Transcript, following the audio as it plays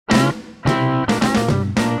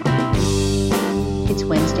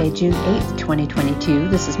Thursday, June 8th, 2022.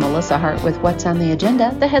 This is Melissa Hart with What's on the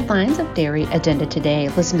Agenda, the headlines of Dairy Agenda Today.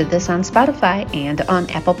 Listen to this on Spotify and on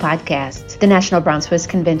Apple Podcasts. The National Brown Swiss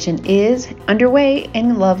Convention is underway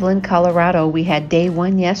in Loveland, Colorado. We had day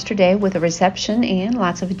one yesterday with a reception and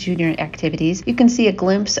lots of junior activities. You can see a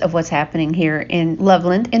glimpse of what's happening here in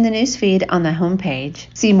Loveland in the newsfeed on the homepage.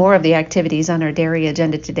 See more of the activities on our Dairy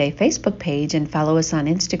Agenda Today Facebook page and follow us on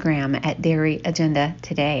Instagram at Dairy Agenda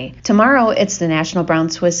Today. Tomorrow, it's the National Brown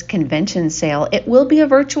Swiss Convention sale. It will be a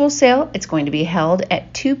virtual sale. It's going to be held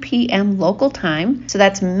at 2 p.m. local time, so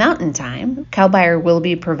that's Mountain Time. Cal Buyer will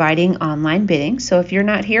be providing online bidding, so if you're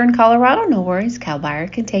not here in Colorado, no worries. Cal Buyer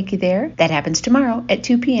can take you there. That happens tomorrow at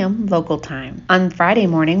 2 p.m. local time. On Friday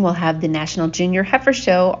morning, we'll have the National Junior Heifer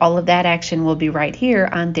Show. All of that action will be right here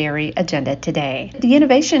on Dairy Agenda Today. The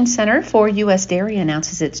Innovation Center for U.S. Dairy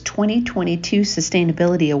announces its 2022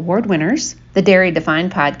 Sustainability Award winners. The Dairy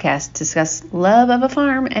Defined podcast discusses love of a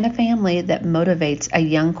farm and a family that motivates a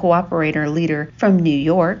young cooperator leader from New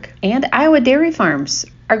York. And Iowa Dairy Farms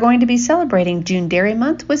are going to be celebrating June Dairy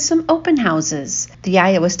Month with some open houses. The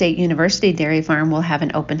Iowa State University Dairy Farm will have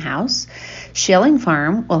an open house. Schilling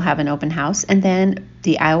Farm will have an open house, and then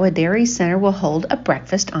the Iowa Dairy Center will hold a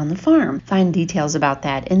breakfast on the farm. Find details about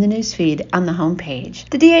that in the newsfeed on the homepage.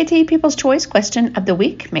 The DAT People's Choice Question of the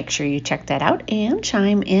Week. Make sure you check that out and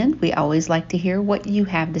chime in. We always like to hear what you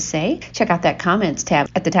have to say. Check out that comments tab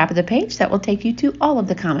at the top of the page. That will take you to all of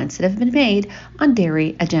the comments that have been made on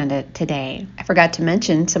Dairy Agenda Today. I forgot to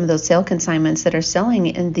mention some of those sale consignments that are selling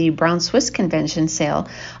in the Brown Swiss Convention sale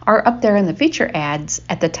are up there in the feature ads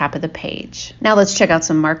at the top of the page. Now let's check out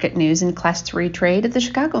some market news in Class 3 trade. At the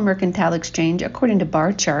Chicago Mercantile Exchange, according to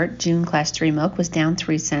Bar Chart, June Class 3 milk was down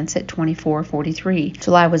 3 cents at $24.43.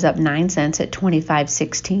 July was up 9 cents at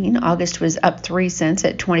 $25.16. August was up 3 cents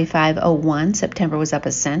at $25.01. September was up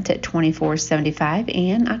a cent at $24.75.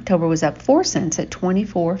 And October was up 4 cents at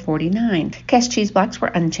 $24.49. Cash cheese blocks were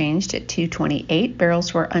unchanged at $2.28.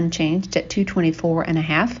 Barrels were unchanged at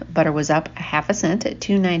 $2.24.5. Butter was up a half a cent at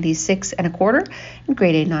 $2.96 1/4. And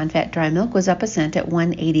grade A non-fat dry milk was up a cent at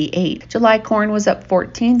 $1.88. July corn was up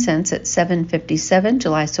 14 cents at $7.57.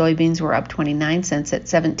 July soybeans were up 29 cents at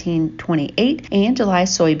 $17.28. And July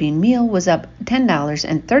soybean meal was up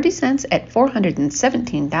 $10.30 at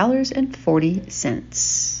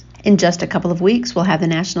 $417.40. In just a couple of weeks, we'll have the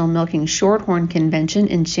National Milking Shorthorn Convention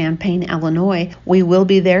in Champaign, Illinois. We will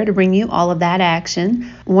be there to bring you all of that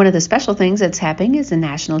action. One of the special things that's happening is the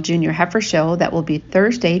National Junior Heifer Show. That will be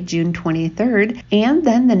Thursday, June 23rd. And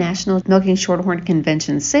then the National Milking Shorthorn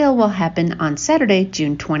Convention sale will happen on Saturday,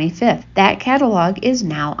 June 25th. That catalog is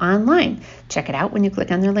now online. Check it out when you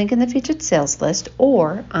click on their link in the featured sales list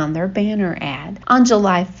or on their banner ad. On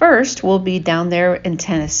July 1st, we'll be down there in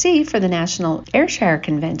Tennessee for the National Ayrshire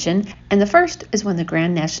Convention, and the 1st is when the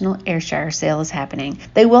Grand National Ayrshire Sale is happening.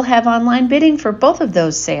 They will have online bidding for both of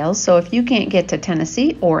those sales, so if you can't get to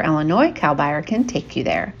Tennessee or Illinois, Cal Buyer can take you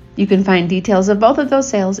there. You can find details of both of those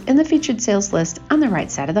sales in the featured sales list on the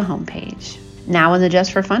right side of the homepage. Now in the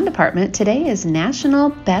Just for Fun department, today is National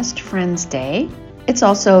Best Friends Day. It's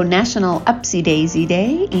also National Upsy Daisy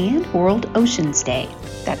Day and World Oceans Day.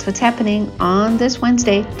 That's what's happening on this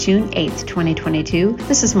Wednesday, June 8th, 2022.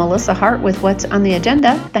 This is Melissa Hart with What's on the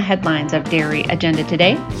Agenda, the headlines of Dairy Agenda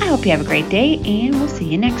Today. I hope you have a great day, and we'll see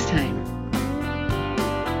you next time.